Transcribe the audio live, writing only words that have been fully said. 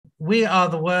We Are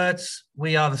the Words,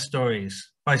 We Are the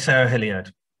Stories by Sarah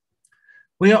Hillyard.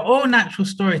 We are all natural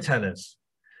storytellers.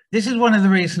 This is one of the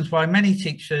reasons why many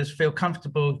teachers feel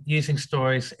comfortable using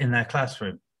stories in their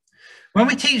classroom. When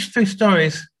we teach through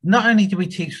stories, not only do we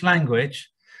teach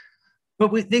language,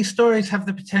 but these stories have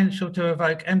the potential to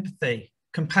evoke empathy,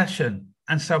 compassion,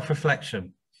 and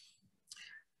self-reflection.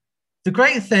 The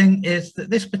great thing is that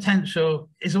this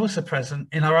potential is also present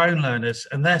in our own learners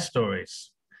and their stories.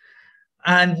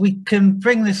 And we can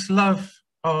bring this love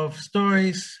of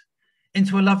stories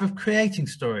into a love of creating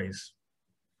stories.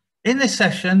 In this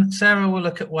session, Sarah will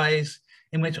look at ways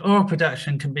in which oral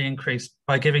production can be increased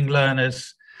by giving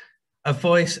learners a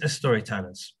voice as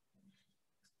storytellers.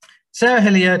 Sarah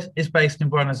Hillyard is based in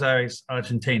Buenos Aires,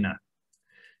 Argentina.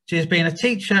 She has been a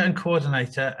teacher and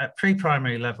coordinator at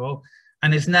pre-primary level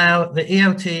and is now the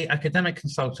ELT academic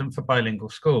consultant for bilingual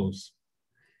schools.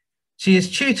 She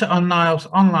is tutor on Niall's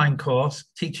online course,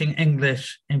 Teaching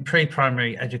English in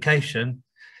Pre-Primary Education,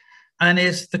 and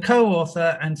is the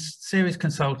co-author and series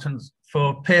consultant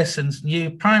for Pearson's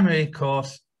new primary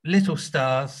course, Little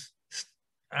Stars,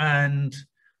 and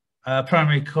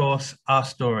primary course, Our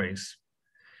Stories.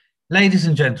 Ladies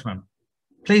and gentlemen,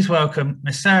 please welcome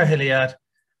Miss Sarah Hillyard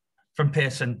from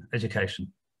Pearson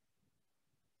Education.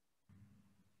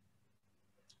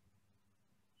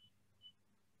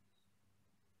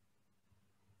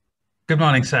 Good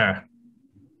morning, Sarah.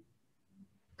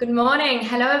 Good morning.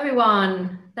 Hello,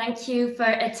 everyone. Thank you for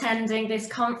attending this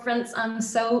conference. I'm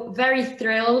so very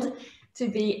thrilled to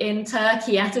be in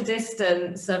Turkey at a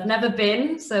distance. I've never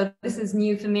been, so this is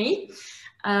new for me.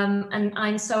 And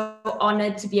I'm so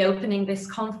honored to be opening this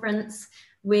conference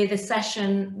with a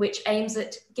session which aims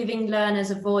at giving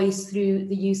learners a voice through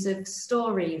the use of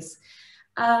stories.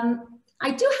 I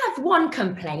do have one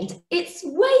complaint. It's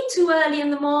way too early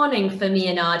in the morning for me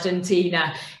in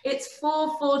Argentina. It's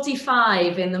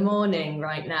 4:45 in the morning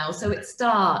right now, so it's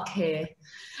dark here.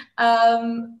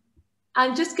 I'm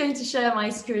just going to share my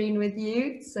screen with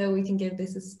you so we can give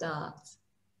this a start.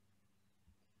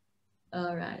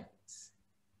 All right.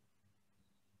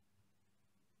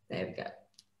 There we go.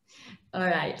 All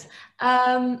right.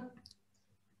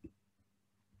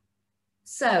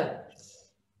 So,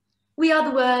 we are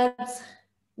the words,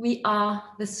 we are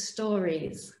the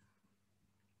stories.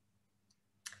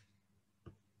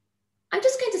 I'm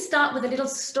just going to start with a little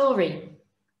story,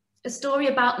 a story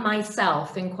about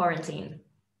myself in quarantine.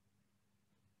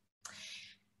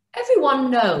 Everyone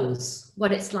knows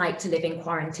what it's like to live in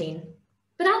quarantine,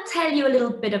 but I'll tell you a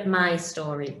little bit of my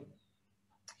story.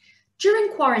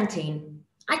 During quarantine,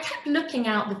 I kept looking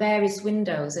out the various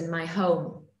windows in my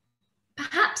home,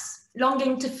 perhaps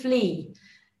longing to flee.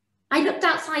 I looked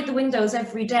outside the windows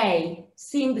every day,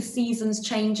 seeing the seasons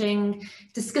changing,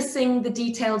 discussing the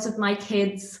details of my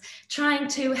kids, trying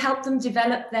to help them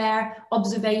develop their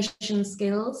observation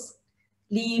skills,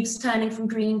 leaves turning from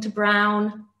green to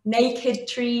brown, naked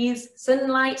trees,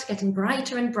 sunlight getting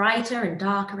brighter and brighter and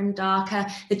darker,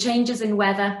 the changes in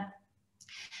weather.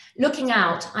 Looking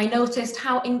out, I noticed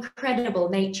how incredible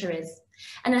nature is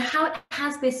and how it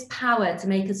has this power to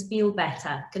make us feel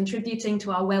better, contributing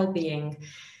to our well-being.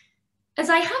 As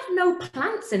I have no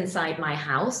plants inside my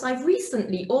house, I've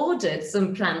recently ordered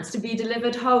some plants to be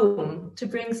delivered home to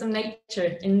bring some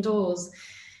nature indoors.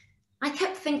 I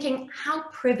kept thinking how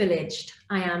privileged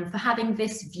I am for having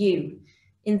this view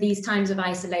in these times of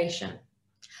isolation.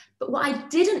 But what I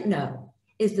didn't know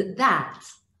is that that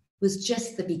was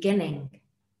just the beginning.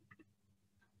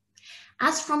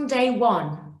 As from day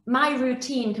one, my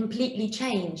routine completely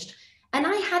changed. And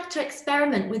I had to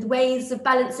experiment with ways of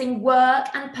balancing work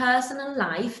and personal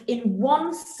life in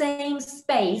one same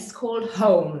space called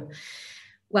home.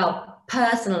 Well,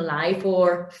 personal life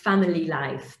or family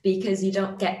life, because you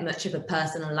don't get much of a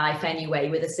personal life anyway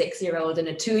with a 6-year-old and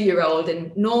a 2-year-old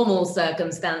in normal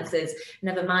circumstances,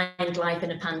 never mind life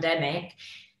in a pandemic.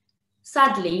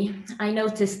 Sadly, I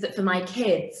noticed that for my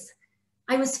kids,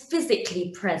 I was physically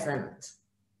present,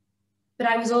 but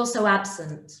I was also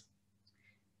absent.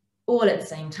 All at the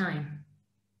same time.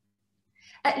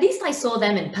 At least I saw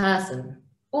them in person.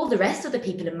 All the rest of the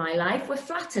people in my life were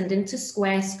flattened into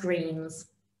square screens.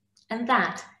 And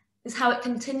that is how it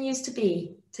continues to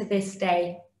be to this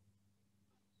day.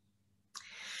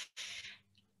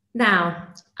 Now,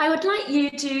 I would like you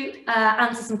to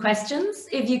answer some questions.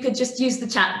 If you could just use the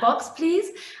chat box,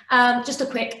 please. Just a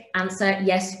quick answer,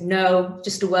 yes, no,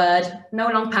 just a word, no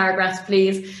long paragraphs,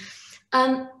 please.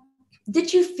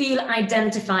 Did you feel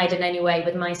identified in any way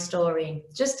with my story?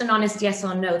 Just an honest yes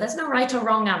or no. There's no right or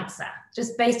wrong answer,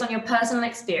 just based on your personal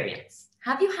experience.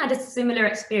 Have you had a similar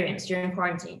experience during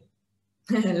quarantine?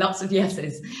 Lots of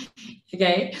yeses.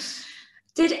 Okay.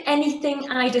 Did anything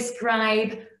I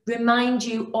describe remind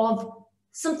you of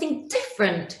something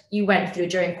different you went through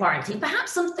during quarantine?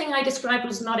 Perhaps something I described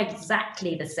was not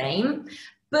exactly the same,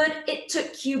 but it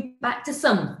took you back to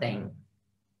something.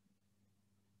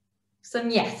 Some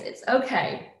yeses.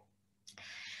 Okay.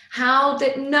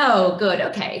 No, good.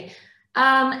 Okay.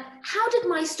 How did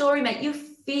my story make you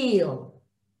feel?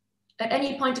 At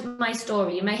any point of my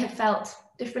story, you may have felt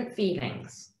different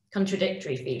feelings,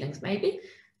 contradictory feelings, maybe.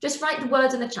 Just write the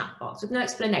words in the chat box with no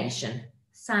explanation.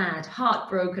 Sad,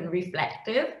 heartbroken,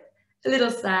 reflective, a little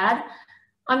sad.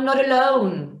 I'm not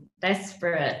alone,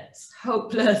 desperate,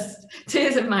 hopeless,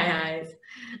 tears in my eyes.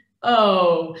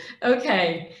 Oh,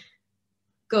 okay,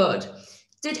 good.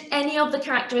 Did any of the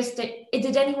characters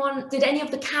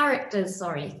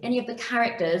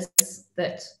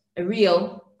that are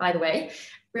real, by the way,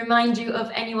 remind you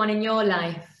of anyone in your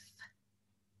life?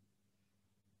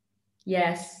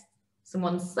 Yes,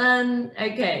 someone's son.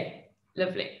 Okay,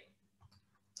 lovely.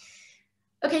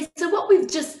 Okay, so what we've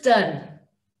just done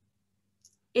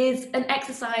is an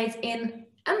exercise in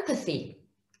empathy,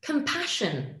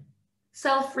 compassion,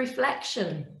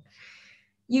 self-reflection.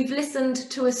 You've listened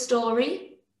to a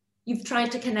story, you've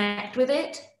tried to connect with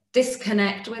it,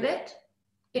 disconnect with it.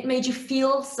 It made you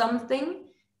feel something.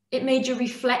 It made you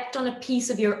reflect on a piece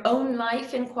of your own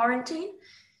life in quarantine.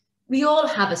 We all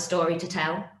have a story to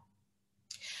tell.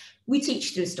 We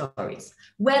teach through stories,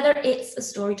 whether it's a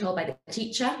story told by the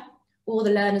teacher or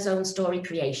the learner's own story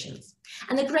creations.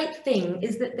 And the great thing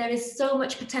is that there is so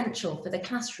much potential for the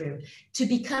classroom to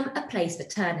become a place for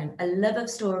turning a love of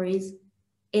stories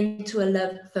into a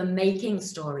love for making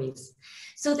stories.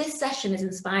 So this session is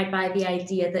inspired by the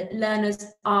idea that learners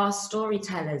are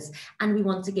storytellers and we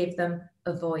want to give them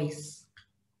a voice.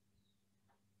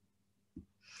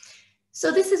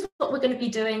 So this is what we're going to be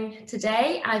doing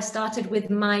today. I've started with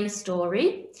my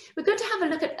story. We're going to have a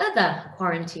look at other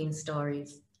quarantine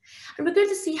stories. And we're going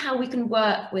to see how we can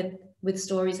work with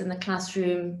stories in the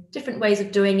classroom, different ways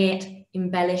of doing it,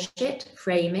 embellish it,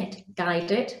 frame it,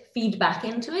 guide it, feed back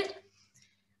into it.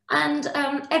 And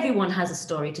everyone has a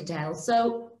story to tell.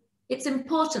 So it's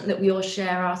important that we all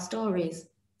share our stories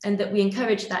and that we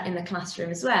encourage that in the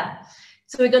classroom as well.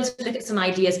 So we're going to look at some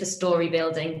ideas for story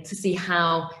building to see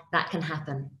how that can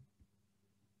happen.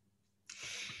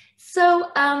 So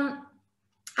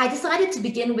I decided to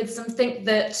begin with something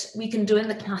that we can do in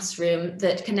the classroom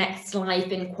that connects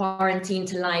life in quarantine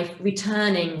to life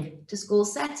returning to school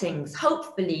settings.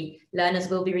 Hopefully, learners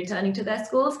will be returning to their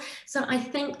schools. So I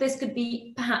think this could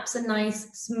be perhaps a nice,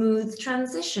 smooth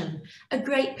transition. A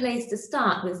great place to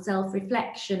start with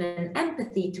self-reflection and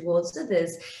empathy towards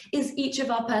others is each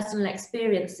of our personal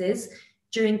experiences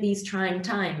during these trying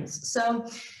times. So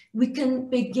we can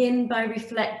begin by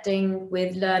reflecting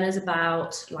with learners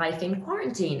about life in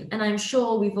quarantine. And I'm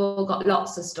sure we've all got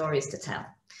lots of stories to tell.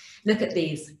 Look at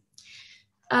these.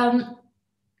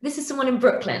 This is someone in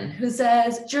Brooklyn who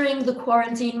says, during the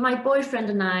quarantine, my boyfriend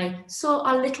and I saw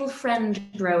our little friend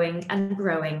growing and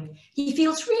growing. He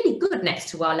feels really good next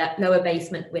to our lower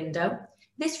basement window.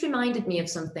 This reminded me of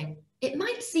something. It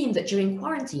might seem that during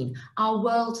quarantine, our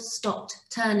world stopped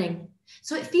turning.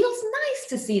 So it feels nice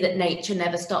to see that nature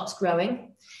never stops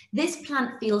growing. This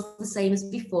plant feels the same as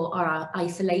before our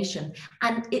isolation,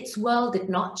 and its world did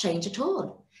not change at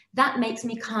all. That makes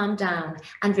me calm down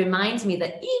and reminds me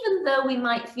that even though we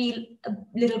might feel a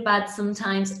little bad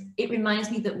sometimes, it reminds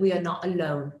me that we are not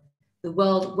alone. The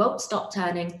world won't stop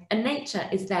turning and nature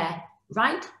is there,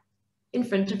 right in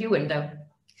front of your window.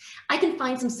 I can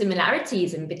find some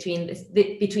similarities in between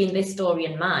this story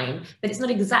and mine, but it's not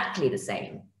exactly the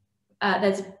same.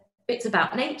 There's bits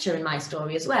about nature in my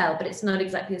story as well, but it's not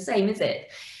exactly the same, is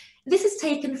it? This is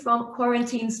taken from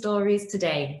Quarantine Stories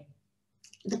Today.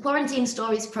 The Quarantine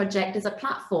Stories Project is a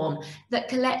platform that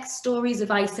collects stories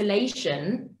of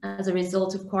isolation as a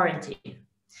result of quarantine.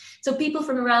 So people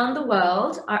from around the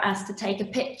world are asked to take a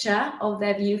picture of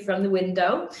their view from the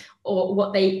window or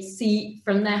what they see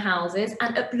from their houses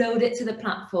and upload it to the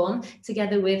platform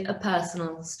together with a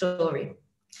personal story.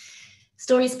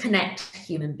 Stories connect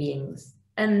human beings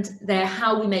and they're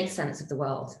how we make sense of the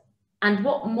world. And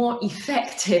what more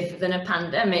effective than a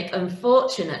pandemic,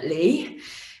 unfortunately,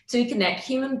 to connect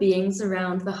human beings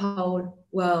around the whole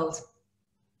world.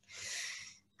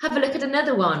 Have a look at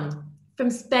another one from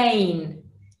Spain.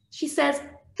 She says,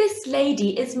 this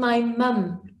lady is my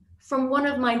mum. From one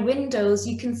of my windows,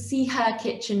 you can see her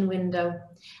kitchen window.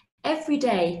 Every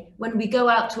day when we go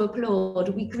out to applaud,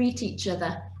 we greet each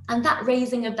other. And that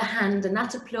raising of the hand and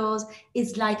that applause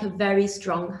is like a very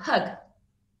strong hug.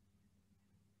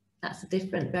 That's a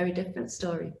very different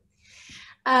story.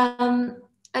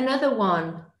 Another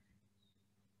one,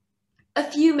 a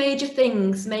few major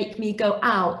things make me go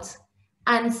out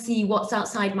and see what's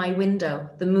outside my window,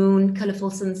 the moon,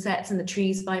 colourful sunsets and the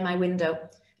trees by my window.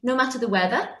 No matter the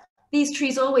weather, these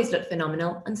trees always look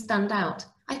phenomenal and stand out.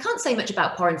 I can't say much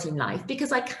about quarantine life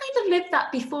because I kind of lived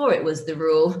that before it was the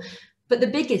rule, but the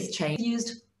biggest change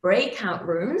used breakout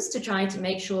rooms to try to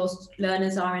make sure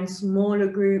learners are in smaller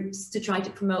groups, to try to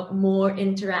promote more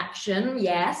interaction,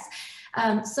 yes.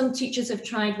 Some teachers have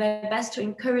tried their best to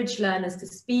encourage learners to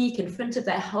speak in front of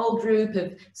their whole group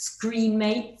of screen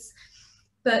mates.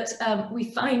 But we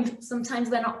find sometimes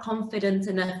they're not confident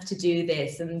enough to do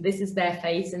this, and this is their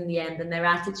face in the end and their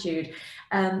attitude.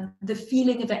 The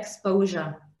feeling of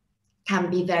exposure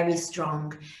can be very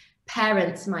strong.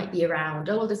 Parents might be around,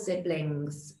 older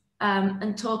siblings,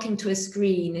 and talking to a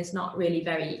screen is not really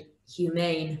very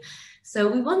humane. So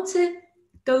we want to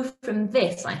go from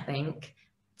this, I think,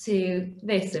 to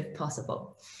this if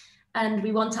possible. And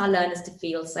we want our learners to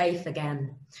feel safe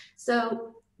again.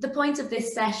 So the point of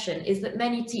this session is that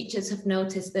many teachers have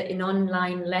noticed that in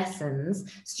online lessons,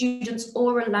 students'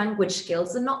 oral language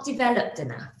skills are not developed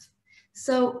enough.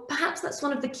 So perhaps that's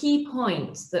one of the key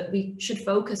points that we should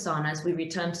focus on as we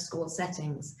return to school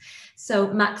settings. So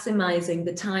maximizing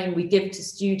the time we give to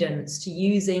students to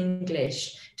use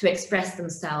English to express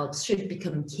themselves should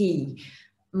become key,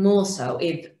 more so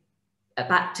if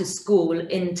back to school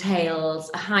entails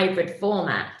a hybrid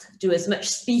format. Do as much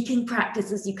speaking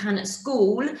practice as you can at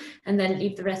school and then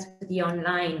leave the rest for the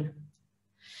online.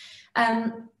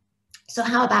 So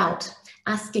how about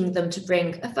asking them to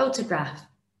bring a photograph,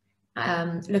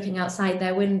 looking outside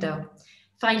their window,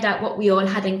 find out what we all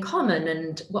had in common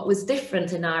and what was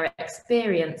different in our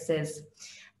experiences.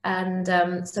 And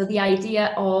so the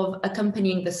idea of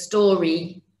accompanying the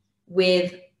story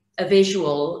with a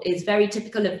visual is very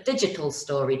typical of digital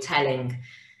storytelling.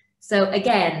 So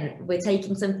again, we're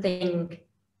taking something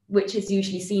which is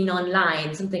usually seen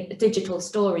online, something digital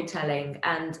storytelling,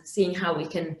 and seeing how we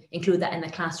can include that in the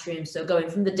classroom. So going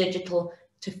from the digital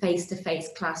to face-to-face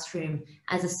classroom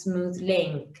as a smooth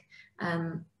link.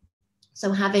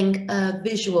 So having a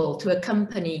visual to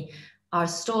accompany our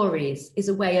stories is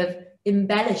a way of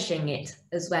embellishing it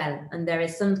as well, and there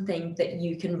is something that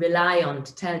you can rely on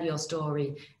to tell your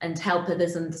story and help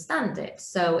others understand it.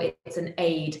 So it's an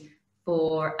aid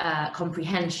for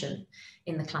comprehension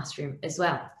in the classroom as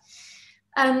well.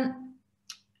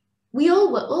 We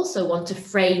all also want to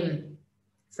frame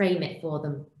it for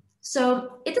them.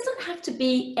 So it doesn't have to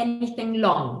be anything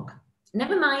long.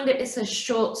 Never mind if it's a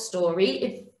short story,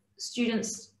 if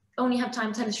students only have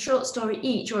time to tell a short story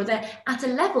each, or they're at a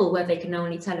level where they can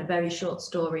only tell a very short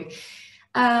story,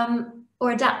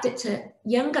 or adapt it to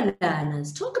younger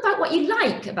learners. Talk about what you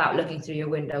like about looking through your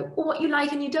window, or what you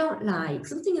like and you don't like.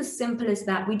 Something as simple as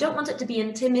that. We don't want it to be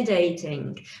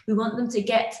intimidating. We want them to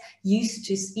get used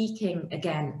to speaking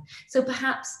again. So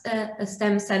perhaps a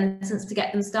STEM sentence to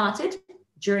get them started.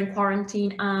 During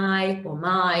quarantine, I or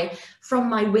my, from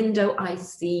my window, I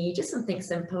see, just something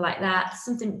simple like that,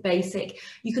 something basic.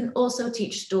 You can also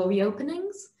teach story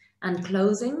openings and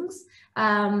closings.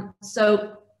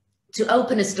 So to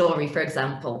open a story, for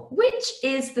example, which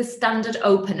is the standard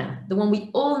opener, the one we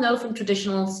all know from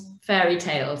traditional fairy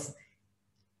tales?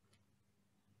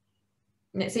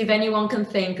 Let's see if anyone can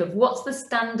think of what's the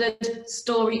standard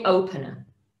story opener.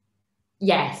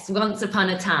 Yes, Once Upon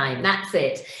a Time, that's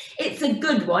it. It's a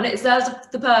good one. It serves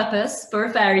the purpose for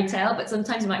a fairy tale, but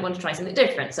sometimes you might want to try something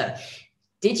different. So,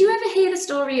 did you ever hear the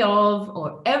story of,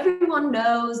 or everyone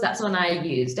knows, that's one I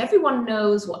used, everyone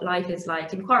knows what life is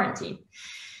like in quarantine.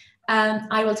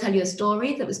 I will tell you a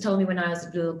story that was told me when I was a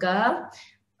little girl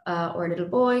or a little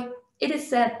boy. It is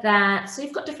said that, so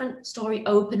you've got different story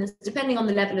openers, depending on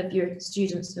the level of your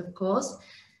students, of course.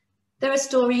 There are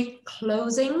story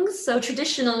closings. So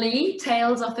traditionally,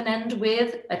 tales often end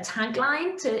with a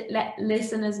tagline to let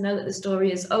listeners know that the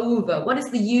story is over. What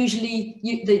is the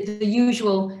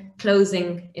usual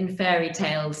closing in fairy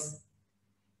tales?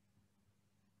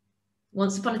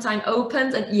 Once Upon a Time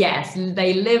opened, and yes,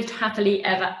 they lived happily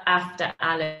ever after.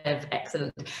 Olive,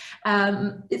 excellent.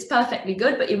 It's perfectly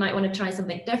good, but you might want to try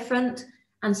something different.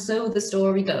 And so the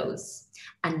story goes.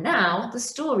 And now the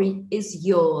story is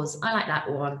yours. I like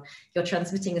that one. You're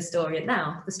transmitting a story, and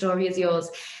now the story is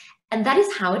yours. And that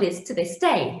is how it is to this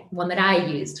day, one that I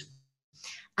used.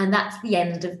 And that's the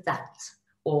end of that.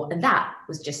 And that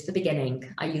was just the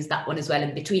beginning. I used that one as well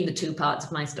in between the two parts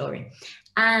of my story.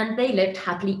 And they lived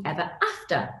happily ever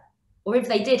after. Or if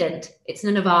they didn't, it's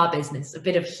none of our business. A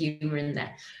bit of humor in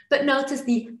there. But notice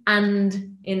the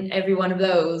and in every one of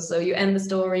those. So you end the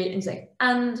story and say,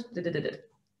 and da, da, da, da.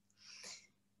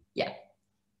 Yeah.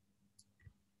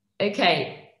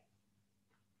 Okay.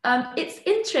 It's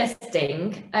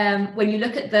interesting when you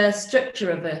look at the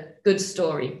structure of a good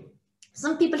story.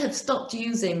 Some people have stopped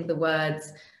using the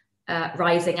words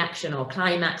rising action or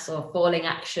climax or falling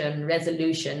action,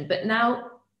 resolution, but now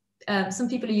some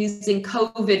people are using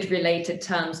COVID-related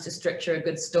terms to structure a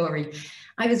good story.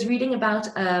 I was reading about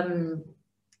a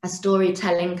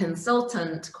storytelling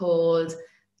consultant called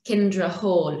Kindra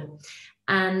Hall,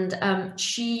 and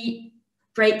she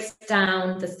breaks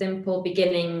down the simple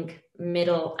beginning,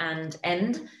 middle, and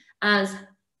end as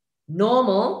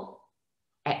normal,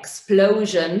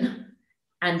 explosion,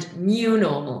 and new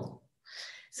normal.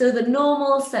 So the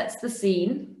normal sets the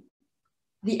scene.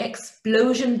 The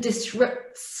explosion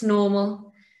disrupts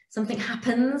normal. Something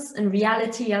happens and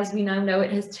reality as we now know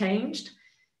it has changed.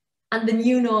 And the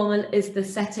new normal is the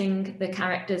setting the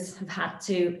characters have had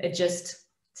to adjust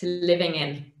to living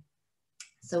in.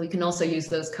 So we can also use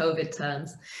those COVID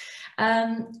terms.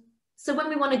 So when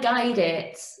we want to guide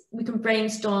it, we can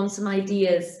brainstorm some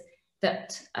ideas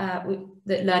that,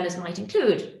 that learners might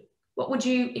include. What would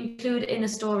you include in a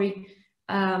story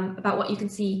about what you can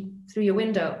see through your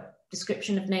window?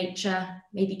 Description of nature,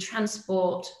 maybe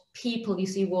transport, people you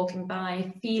see walking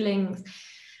by, feelings.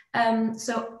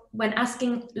 So when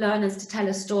asking learners to tell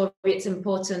a story, it's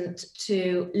important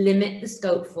to limit the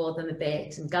scope for them a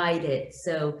bit and guide it.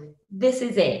 So this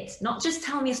is it, not just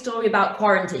tell me a story about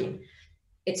quarantine.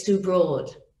 It's too broad,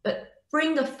 but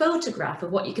bring a photograph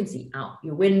of what you can see out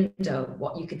your window,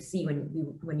 what you could see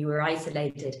when you were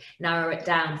isolated, narrow it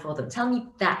down for them. Tell me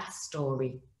that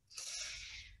story.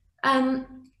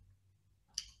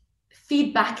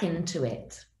 Feed back into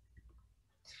it.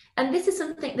 And this is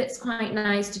something that's quite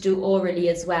nice to do orally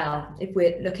as well, if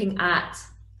we're looking at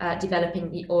developing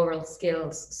the oral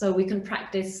skills. So we can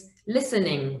practice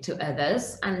listening to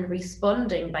others and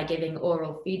responding by giving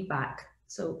oral feedback.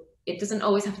 So it doesn't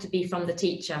always have to be from the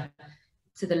teacher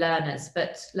to the learners,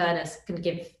 but learners can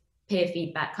give peer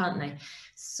feedback, can't they?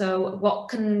 So what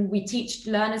can we teach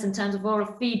learners in terms of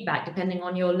oral feedback, depending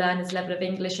on your learner's level of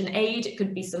English and age? It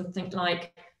could be something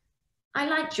like, I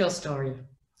liked your story,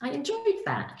 I enjoyed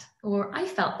that, or I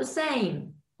felt the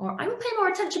same, or I will pay more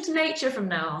attention to nature from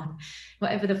now on,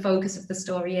 whatever the focus of the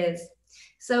story is.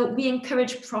 So we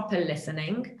encourage proper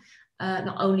listening,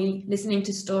 not only listening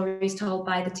to stories told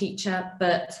by the teacher,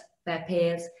 but their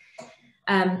peers.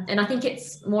 And I think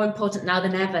it's more important now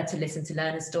than ever to listen to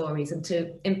learner stories and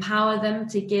to empower them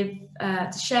to give,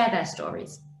 to share their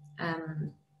stories.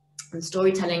 And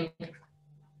storytelling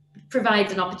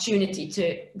provides an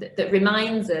opportunity that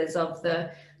reminds us of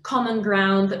the common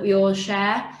ground that we all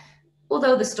share,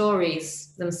 although the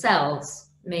stories themselves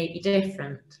may be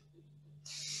different.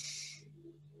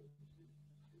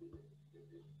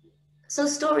 So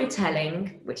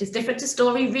storytelling, which is different to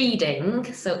story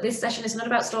reading. So this session is not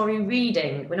about story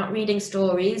reading. We're not reading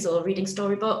stories or reading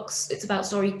storybooks. It's about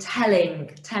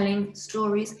storytelling. Telling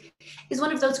stories is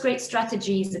one of those great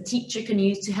strategies a teacher can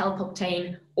use to help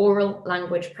obtain oral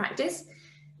language practice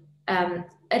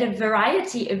at a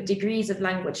variety of degrees of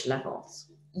language levels.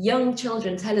 Young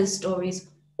children tell us stories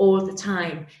all the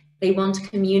time. They want to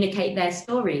communicate their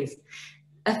stories.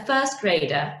 A first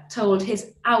grader told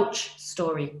his ouch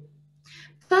story.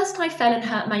 First, I fell and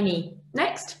hurt my knee.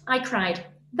 Next, I cried.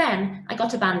 Then I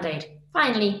got a band-aid.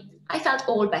 Finally, I felt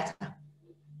all better.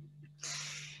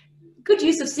 Good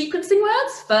use of sequencing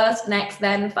words. First, next,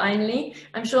 then, finally.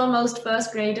 I'm sure most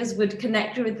first graders would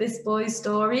connect with this boy's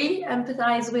story,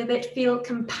 empathize with it, feel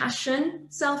compassion,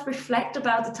 self-reflect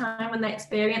about the time when they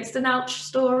experienced an ouch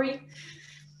story.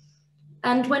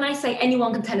 And when I say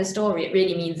anyone can tell a story, it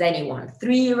really means anyone.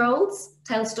 3-year-olds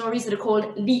tell stories that are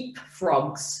called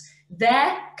leapfrogs.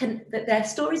 Their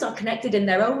stories are connected in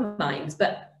their own minds,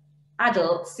 but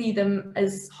adults see them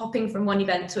as hopping from one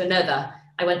event to another.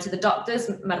 I went to the doctor's,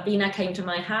 Martina came to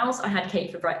my house, I had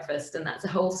cake for breakfast, and that's a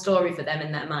whole story for them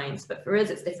in their minds. But for us,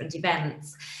 it's different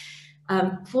events.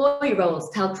 4-year-olds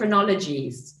tell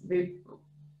chronologies,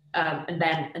 and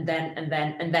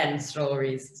then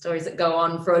stories that go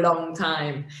on for a long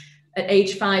time. At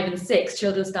age 5 and 6,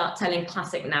 children start telling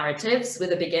classic narratives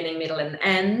with a beginning, middle, and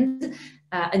end.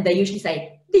 And they usually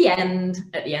say the end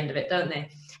at the end of it, don't they?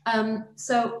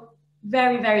 So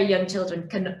very, very young children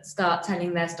can start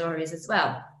telling their stories as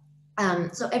well.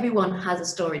 So everyone has a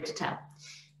story to tell.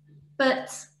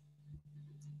 But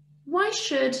why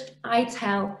should I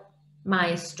tell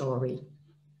my story?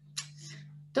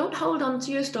 Don't hold on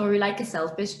to your story like a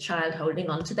selfish child holding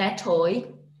on to their toy,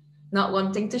 not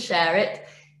wanting to share it.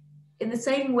 In the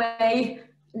same way,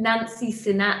 Nancy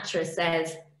Sinatra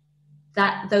says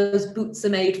that those boots are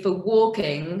made for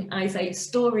walking, I say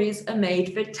stories are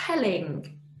made for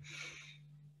telling.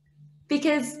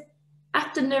 Because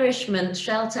after nourishment,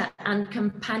 shelter, and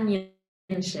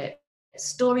companionship,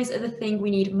 stories are the thing we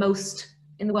need most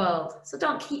in the world. So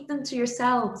don't keep them to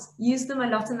yourselves. Use them a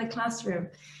lot in the classroom.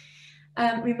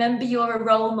 Remember, you're a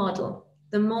role model.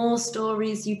 The more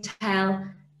stories you tell,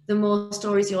 the more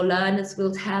stories your learners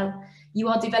will tell. You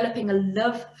are developing a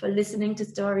love for listening to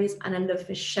stories and a love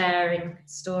for sharing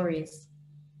stories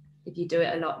if you do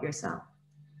it a lot yourself.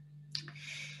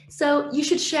 So you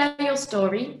should share your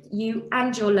story, you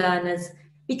and your learners,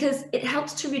 because it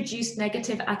helps to reduce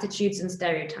negative attitudes and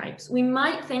stereotypes. We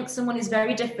might think someone is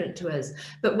very different to us,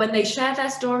 but when they share their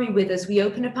story with us, we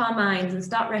open up our minds and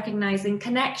start recognizing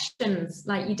connections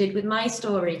like you did with my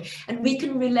story. And we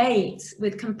can relate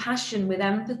with compassion, with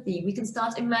empathy. We can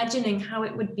start imagining how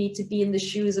it would be to be in the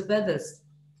shoes of others.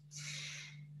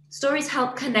 Stories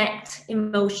help connect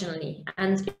emotionally,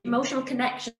 and emotional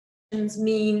connections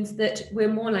means that we're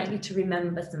more likely to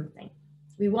remember something.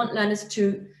 We want learners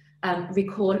to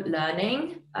recall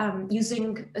learning.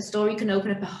 Using a story can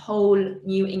open up a whole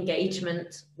new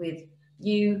engagement with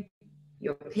you,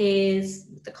 your peers,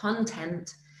 the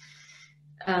content.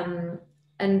 And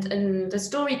the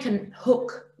story can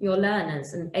hook your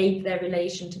learners and aid their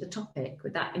relation to the topic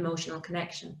with that emotional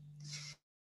connection.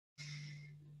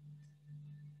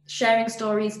 Sharing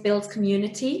stories builds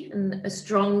community and a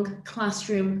strong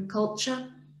classroom culture.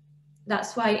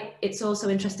 That's why it's also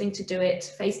interesting to do it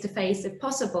face-to-face if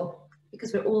possible,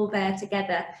 because we're all there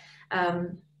together,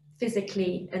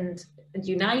 physically and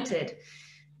united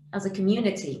as a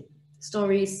community.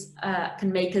 Stories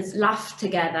can make us laugh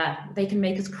together. They can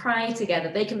make us cry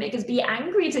together. They can make us be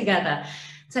angry together.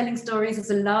 Telling stories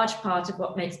is a large part of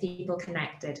what makes people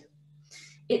connected.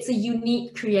 It's a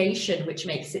unique creation, which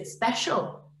makes it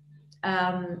special.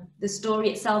 The story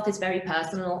itself is very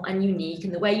personal and unique,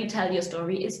 and the way you tell your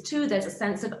story is too. There's a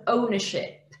sense of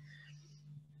ownership.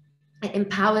 It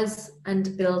empowers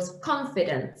and builds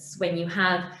confidence when you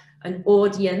have an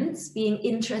audience being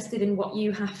interested in what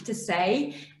you have to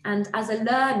say, and as a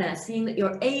learner, seeing that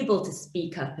you're able to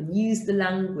speak up and use the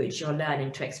language you're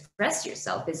learning to express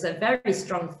yourself is a very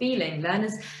strong feeling.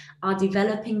 Learners are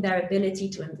developing their ability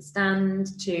to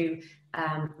understand, to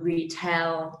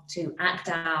retell, to act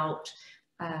out,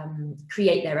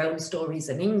 create their own stories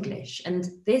in English. And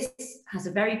this has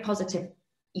a very positive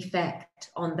effect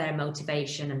on their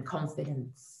motivation and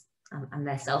confidence and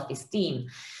their self-esteem.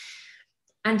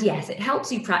 And yes, it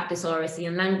helps you practice oracy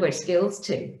and language skills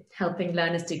too, helping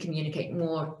learners to communicate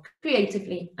more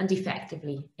creatively and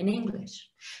effectively in English.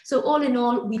 So all in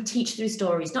all, we teach through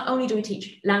stories. Not only do we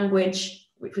teach language,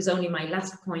 which was only my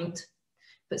last point,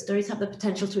 but stories have the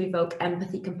potential to evoke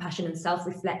empathy, compassion, and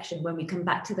self-reflection. When we come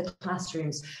back to the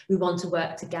classrooms, we want to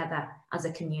work together as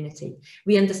a community.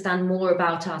 We understand more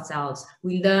about ourselves.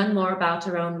 We learn more about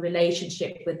our own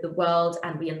relationship with the world,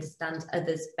 and we understand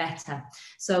others better.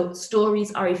 So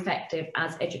stories are effective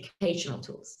as educational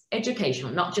tools.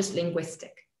 Educational, not just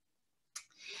linguistic.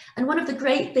 And one of the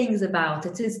great things about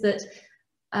it is that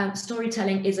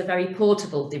storytelling is a very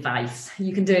portable device.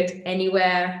 You can do it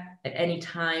anywhere, at any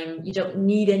time. You don't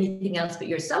need anything else but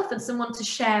yourself and someone to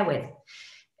share with.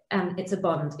 It's a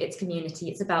bond, it's community,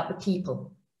 it's about the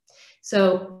people.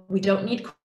 So we don't need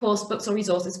course books or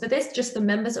resources for this, just the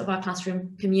members of our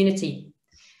classroom community.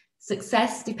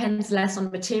 Success depends less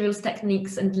on materials,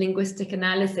 techniques, and linguistic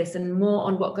analysis, and more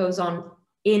on what goes on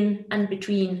in and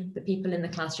between the people in the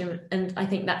classroom. And I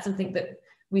think that's something that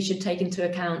we should take into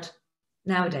account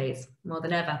nowadays more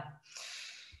than ever.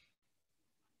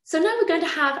 So now we're going to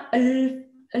have a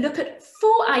look at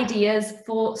 4 ideas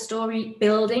for story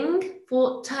building,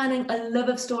 for turning a love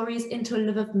of stories into a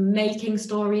love of making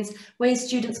stories, ways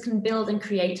students can build and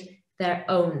create their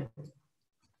own.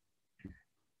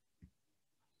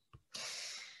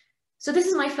 So this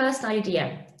is my first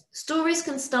idea. Stories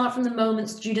can start from the moment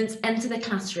students enter the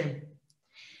classroom.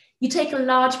 You take a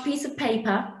large piece of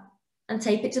paper and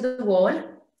tape it to the wall.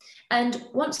 And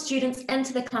once students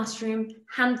enter the classroom,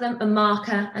 hand them a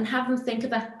marker and have them think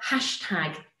of a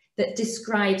hashtag that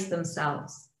describes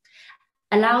themselves.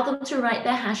 Allow them to write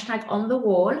their hashtag on the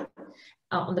wall,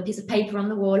 on the piece of paper on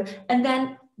the wall, and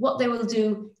then what they will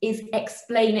do is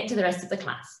explain it to the rest of the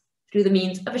class through the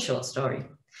means of a short story.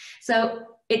 So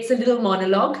it's a little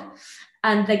monologue,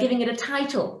 and they're giving it a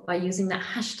title by using that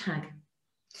hashtag.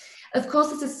 Of course,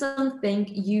 this is something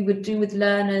you would do with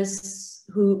learners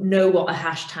who know what a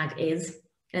hashtag is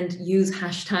and use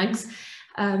hashtags.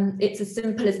 It's as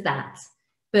simple as that.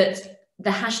 But the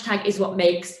hashtag is what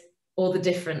makes all the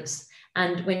difference.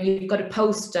 And when you've got a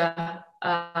poster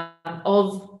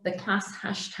of the class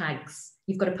hashtags,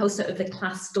 you've got a poster of the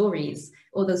class stories,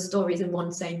 all those stories in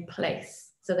one same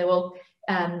place. So they're all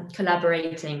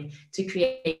collaborating to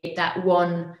create that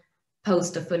one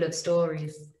poster full of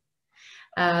stories.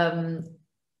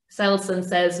 Selson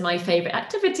says, my favorite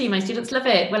activity, my students love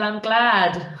it. Well, I'm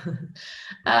glad.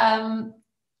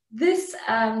 This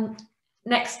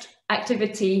next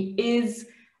activity is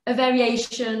a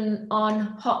variation on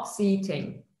hot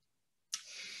seating.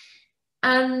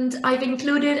 And I've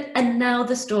included "And Now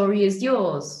the Story Is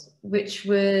Yours," which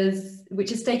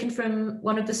is taken from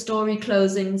one of the story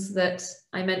closings that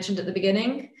I mentioned at the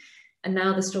beginning. And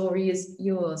now the story is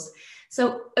yours.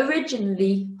 So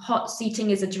originally, hot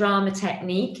seating is a drama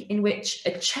technique in which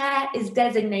a chair is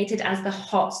designated as the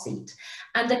hot seat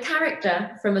and a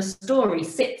character from a story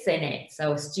sits in it.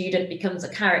 So a student becomes a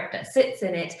character, sits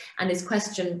in it, and is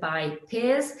questioned by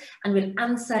peers and will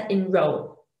answer in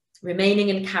role, remaining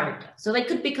in character. So they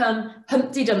could become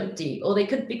Humpty Dumpty, or they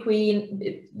could be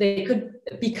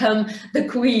become the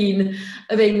Queen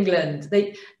of England.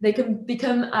 They can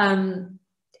become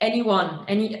anyone,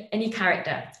 any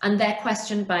character, and they're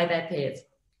questioned by their peers.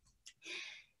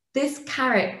 This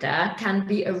character can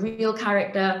be a real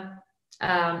character.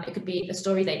 It could be a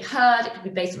story they've heard. It could be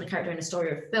based on a character in a story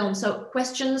or a film. So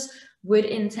questions would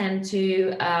intend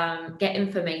to get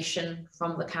information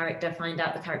from the character, find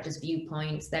out the character's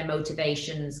viewpoints, their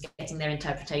motivations, getting their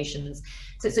interpretations.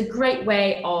 So it's a great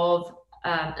way of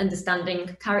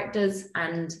understanding characters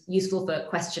and useful for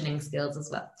questioning skills as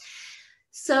well.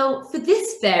 So for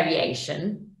this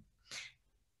variation,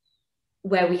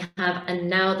 where we have "And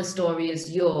now the story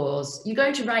is yours," you're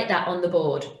going to write that on the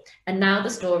board. And now the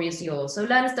story is yours. So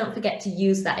learners don't forget to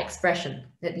use that expression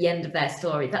at the end of their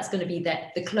story. That's going to be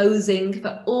the closing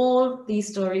for all these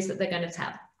stories that they're going to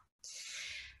tell.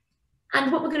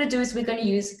 And what we're going to do is we're going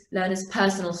to use learners'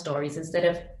 personal stories instead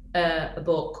of a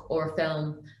book or a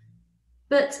film.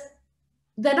 But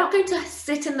they're not going to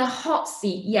sit in the hot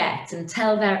seat yet and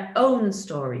tell their own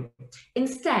story.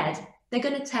 Instead, they're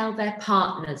going to tell their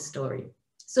partner's story.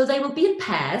 So they will be in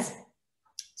pairs.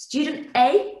 Student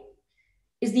A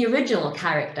is the original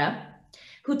character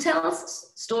who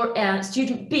tells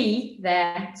student B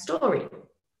their story.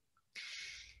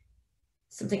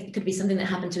 It could be something that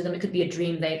happened to them. It could be a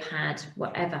dream they've had,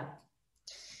 whatever.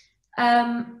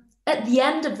 At the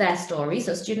end of their story,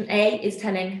 so student A is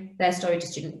telling their story to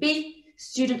student B.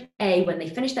 Student A, when they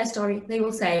finish their story, they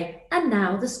will say, "And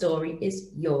now the story is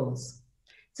yours."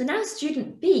 So now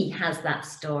student B has that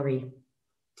story.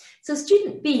 So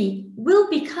student B will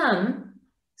become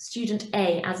student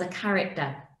A as a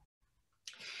character.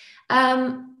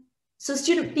 So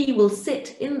student B will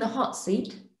sit in the hot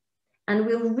seat and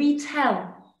will retell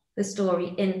the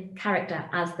story in character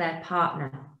as their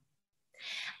partner.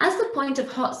 As the point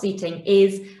of hot seating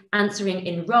is answering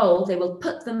in role, they will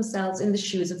put themselves in the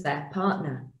shoes of their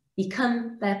partner,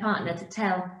 become their partner to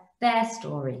tell their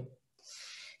story.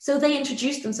 So they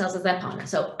introduce themselves as their partner.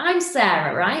 So I'm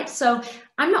Sarah, right? So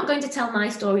I'm not going to tell my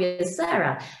story as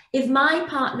Sarah. If my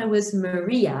partner was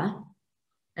Maria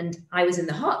and I was in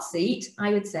the hot seat,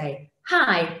 I would say,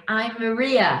 "Hi, I'm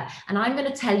Maria, and I'm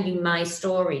going to tell you my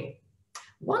story.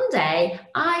 One day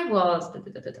I was..."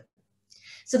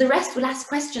 So the rest will ask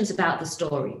questions about the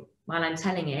story while I'm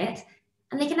telling it,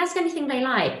 and they can ask anything they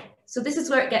like. So this is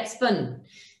where it gets fun.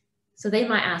 So they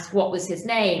might ask, what was his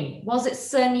name? Was it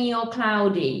sunny or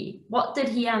cloudy? What did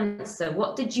he answer?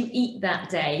 What did you eat that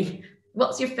day?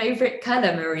 What's your favorite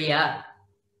color, Maria?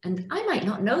 And I might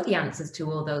not know the answers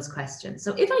to all those questions.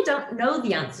 So if I don't know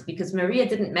the answer because Maria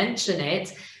didn't mention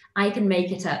it, I can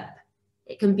make it up.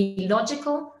 It can be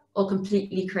logical or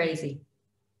completely crazy.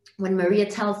 When Maria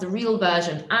tells the real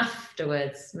version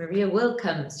afterwards, Maria will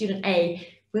come, student A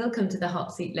will come to the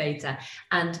hot seat later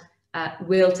and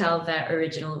will tell their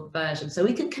original version. So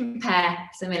we can compare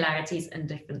similarities and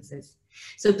differences.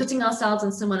 So putting ourselves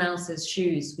in someone else's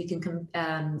shoes, we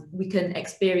can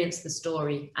experience the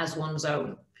story as one's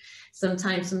own.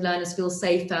 Sometimes some learners feel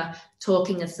safer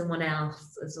talking as someone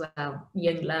else as well.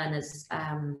 Young learners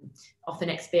often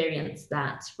experience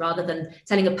that. Rather than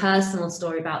telling a personal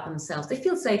story about themselves, they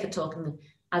feel safer talking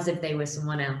as if they were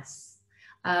someone else.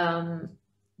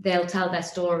 They'll tell their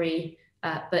story,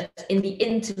 but in the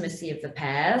intimacy of the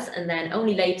pairs, and then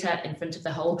only later in front of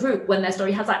the whole group when their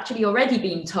story has actually already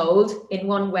been told in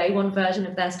one way, one version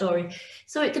of their story.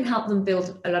 So it can help them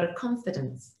build a lot of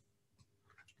confidence.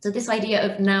 So this idea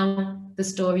of now the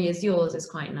story is yours is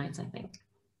quite nice, I think.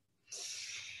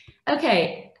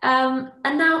 Okay, and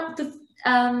now the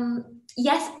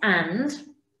yes and.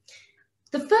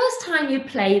 The first time you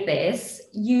play this,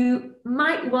 you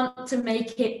might want to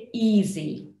make it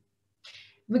easy.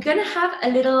 We're going to have a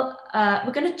little,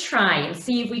 we're going to try and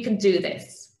see if we can do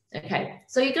this. Okay,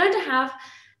 so you're going to have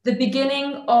the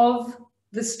beginning of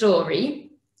the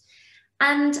story,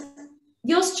 and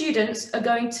your students are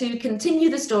going to continue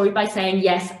the story by saying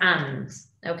yes and.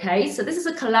 Okay, so this is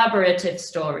a collaborative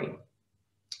story.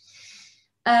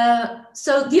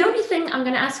 So the only thing I'm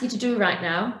going to ask you to do right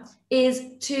now is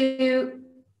to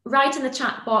write in the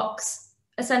chat box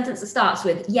a sentence that starts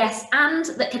with yes and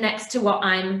that connects to what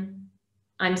I'm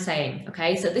saying.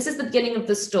 Okay, so this is the beginning of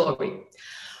the story.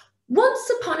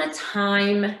 Once upon a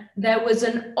time, there was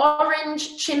an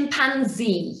orange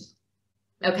chimpanzee.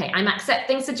 Okay, I'm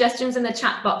accepting suggestions in the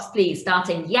chat box, please,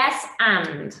 starting yes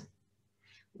and.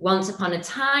 Once upon a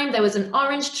time, there was an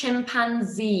orange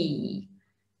chimpanzee.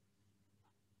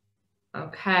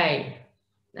 Okay,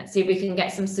 let's see if we can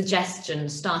get some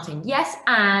suggestions starting. Yes,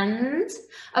 and.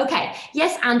 Okay,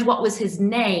 yes, and what was his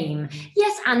name?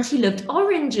 Yes, and he loved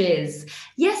oranges.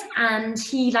 Yes, and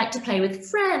he liked to play with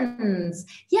friends.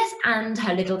 Yes, and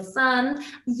her little son.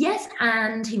 Yes,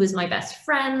 and he was my best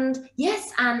friend.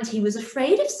 Yes, and he was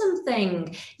afraid of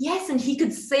something. Yes, and he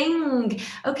could sing.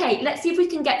 Okay, let's see if we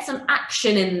can get some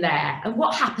action in there. And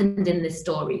what happened in this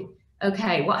story?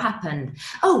 Okay, what happened?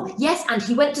 Oh, yes, and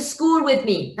he went to school with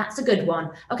me. That's a good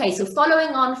one. Okay, so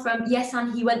following on from yes,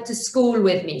 and he went to school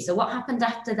with me. So what happened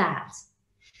after that?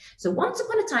 So once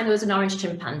upon a time, there was an orange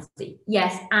chimpanzee.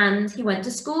 Yes, and he went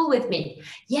to school with me.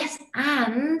 Yes,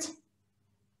 and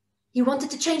he wanted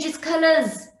to change his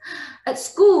colors at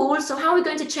school. So how are we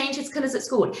going to change his colors at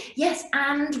school? Yes,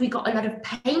 and we got a lot of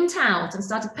paint out and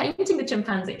started painting the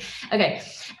chimpanzee. Okay,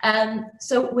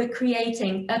 so we're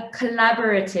creating a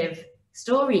collaborative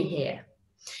story here.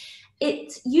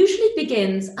 It usually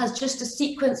begins as just a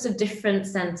sequence of different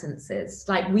sentences,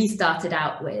 like we started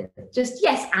out with. Just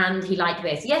yes, and he liked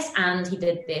this. Yes, and he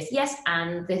did this. Yes,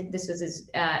 and this was his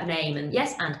name. And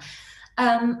yes, and.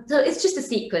 So it's just a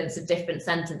sequence of different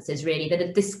sentences, really, that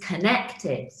are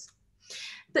disconnected.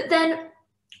 But then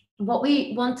what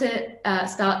we want to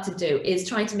start to do is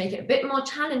trying to make it a bit more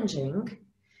challenging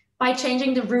by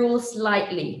changing the rules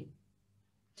slightly.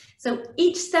 So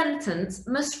each sentence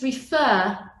must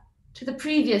refer to the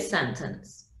previous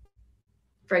sentence.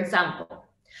 For example,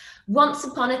 once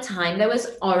upon a time, there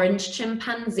was orange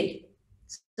chimpanzee.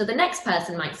 So the next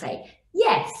person might say,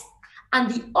 yes, and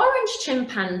the orange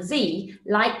chimpanzee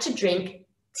liked to drink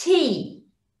tea.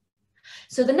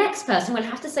 So the next person will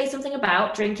have to say something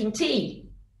about drinking tea.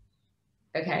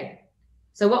 Okay,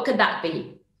 so what could that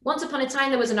be? Once upon a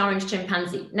time, there was an orange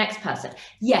chimpanzee. Next person.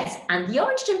 Yes, and the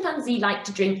orange chimpanzee liked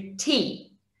to drink tea.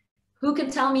 Who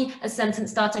can tell me a sentence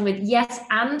starting with yes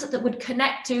and that would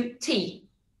connect to tea?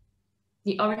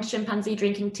 The orange chimpanzee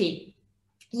drinking tea.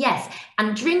 Yes,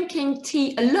 and drinking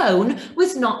tea alone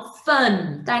was not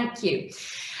fun. Thank you.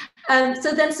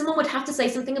 So then someone would have to say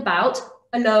something about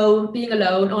alone, being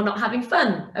alone, or not having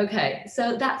fun. Okay,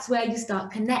 so that's where you start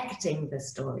connecting the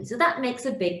story. So that makes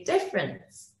a big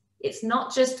difference. It's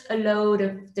not just a load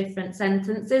of different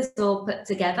sentences all put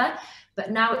together, but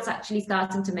now it's actually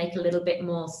starting to make a little bit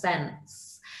more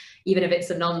sense, even if it's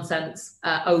a nonsense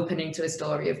opening to a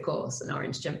story, of course, an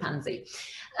orange chimpanzee.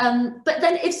 But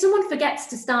then if someone forgets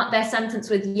to start their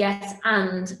sentence with yes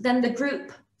and, then the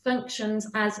group functions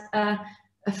as a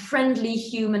friendly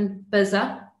human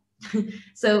buzzer.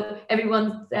 So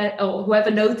everyone or whoever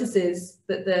notices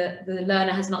that the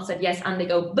learner has not said yes and, they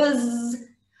go buzz,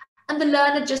 and the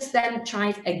learner just then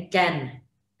tries again.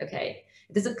 Okay,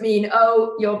 it doesn't mean,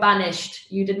 oh, you're banished,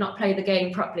 you did not play the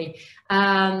game properly.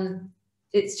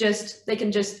 It's just,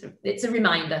 it's a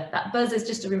reminder. That buzz is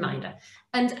just a reminder.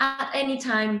 And at any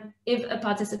time, if a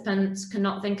participant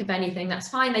cannot think of anything, that's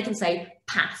fine. They can say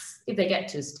pass if they get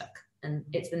too stuck, and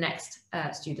it's the next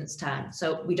student's turn.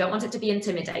 So we don't want it to be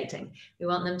intimidating. We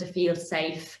want them to feel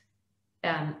safe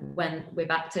when we're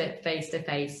back to face,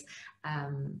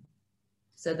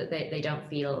 so that they don't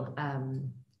feel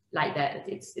like that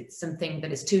it's something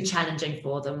that is too challenging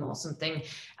for them, or something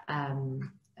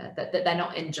that they're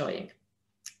not enjoying.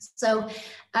 So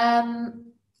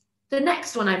the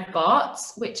next one I've got,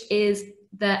 which is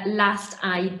the last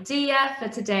idea for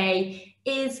today,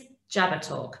 is Jabber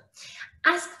Talk.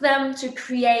 Ask them to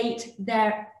create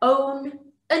their own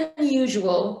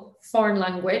unusual foreign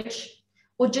language,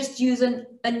 or just use an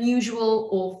unusual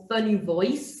or funny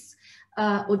voice,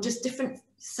 or just different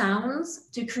sounds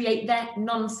to create their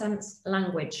nonsense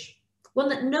language, one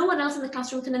that no one else in the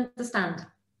classroom can understand.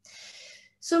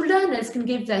 So learners can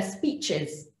give their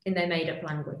speeches in their made-up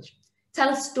language,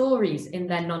 tell stories in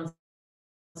their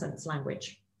nonsense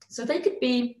language. So they could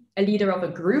be a leader of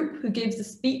a group who gives a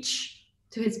speech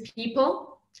to his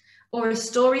people, or a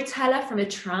storyteller from a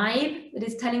tribe that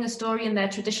is telling a story in their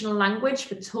traditional language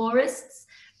for tourists.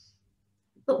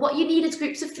 But what you need is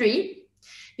groups of three,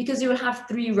 because you will have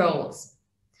three roles.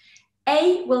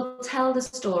 A will tell the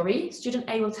story, student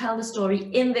A will tell the story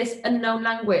in this unknown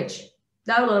language,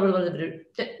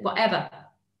 whatever,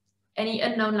 any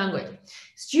unknown language.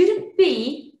 Student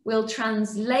B will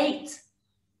translate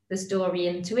the story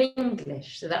into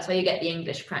English. So that's where you get the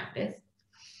English practice.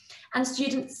 And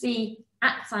student C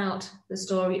acts out the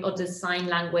story or does sign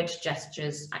language,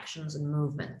 gestures, actions, and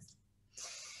movements.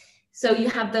 So you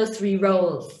have those three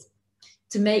roles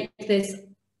to make this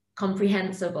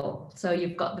comprehensible. So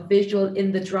you've got the visual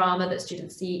in the drama that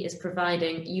student C is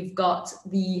providing. You've got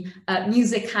the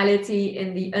musicality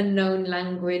in the unknown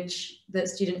language that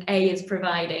student A is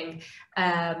providing,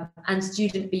 and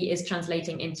student B is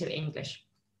translating into English.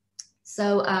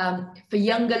 So for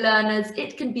younger learners,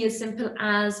 it can be as simple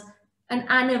as an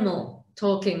animal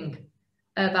talking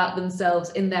about themselves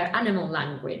in their animal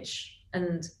language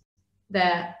and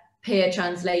their peer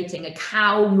translating, a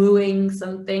cow mooing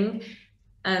something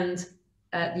and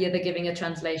the other giving a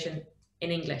translation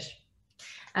in English.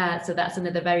 So that's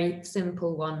another very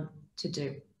simple one to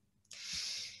do.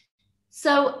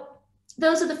 So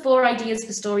those are the 4 ideas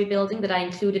for story building that I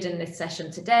included in this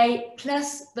session today,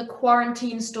 plus the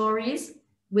quarantine stories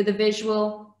with a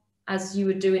visual, as you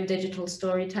would do in digital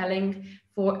storytelling,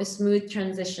 for a smooth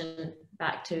transition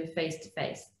back to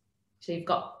face-to-face. So you've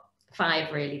got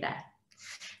 5 really there.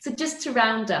 So just to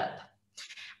round up,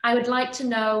 I would like to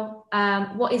know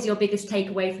what is your biggest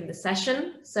takeaway from the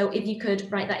session. So if you could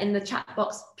write that in the chat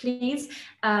box, please.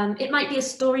 It might be a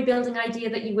story building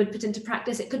idea that you would put into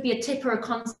practice. It could be a tip or a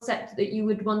concept that you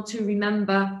would want to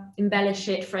remember, embellish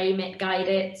it, frame it, guide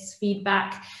it,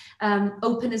 feedback,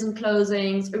 openers and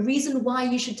closings, a reason why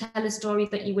you should tell a story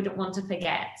that you wouldn't want to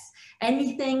forget.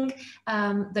 Anything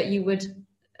that you would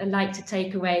like to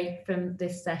take away from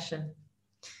this session.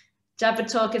 Jabber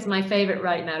Talk is my favorite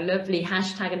right now. Lovely.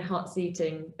 Hashtag and hot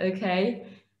seating. Okay.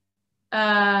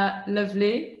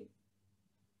 Lovely.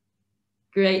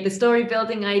 Great. The story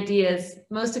building ideas.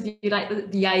 Most of you like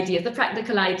the ideas, the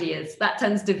practical ideas. That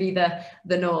tends to be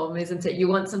the norm, isn't it? You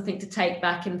want something to take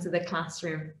back into the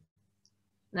classroom.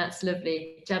 That's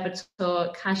lovely. Jabber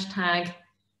Talk, hashtag,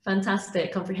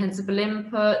 fantastic. Comprehensible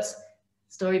input,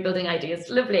 story building ideas.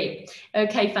 Lovely.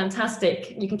 Okay,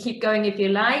 fantastic. You can keep going if you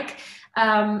like.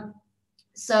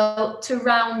 So to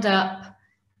round up,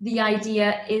 the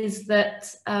idea is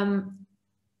that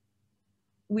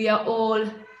we are all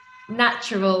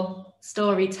natural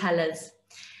storytellers.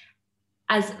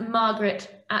 As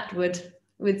Margaret Atwood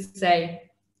would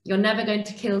say, you're never going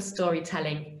to kill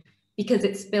storytelling because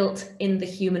it's built in the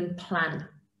human plan.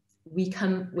 We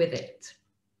come with it.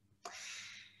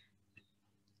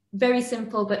 Very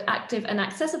simple, but active and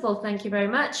accessible. Thank you very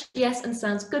much. Yes, and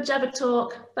sounds good. Jabber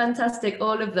Talk, fantastic,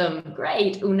 all of them.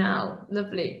 Great, Unal,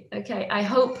 lovely. Okay, I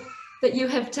hope that you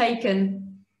have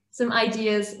taken some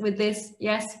ideas with this.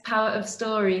 Yes, power of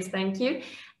stories, thank you.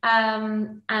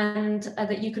 And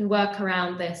that you can work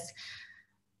around this,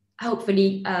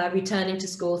 hopefully returning to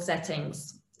school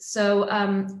settings. So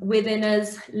within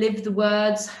us, live the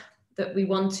words that we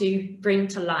want to bring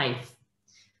to life.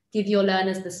 Give your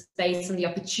learners the space and the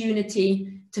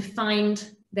opportunity to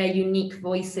find their unique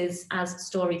voices as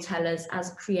storytellers,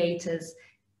 as creators,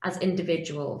 as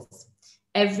individuals.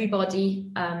 Everybody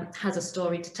has a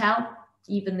story to tell,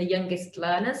 even the youngest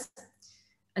learners,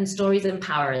 and stories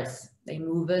empower us. They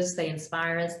move us, they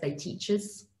inspire us, they teach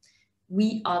us.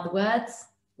 We are the words,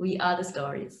 we are the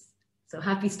stories. So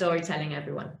happy storytelling,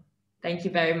 everyone. Thank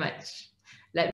you very much.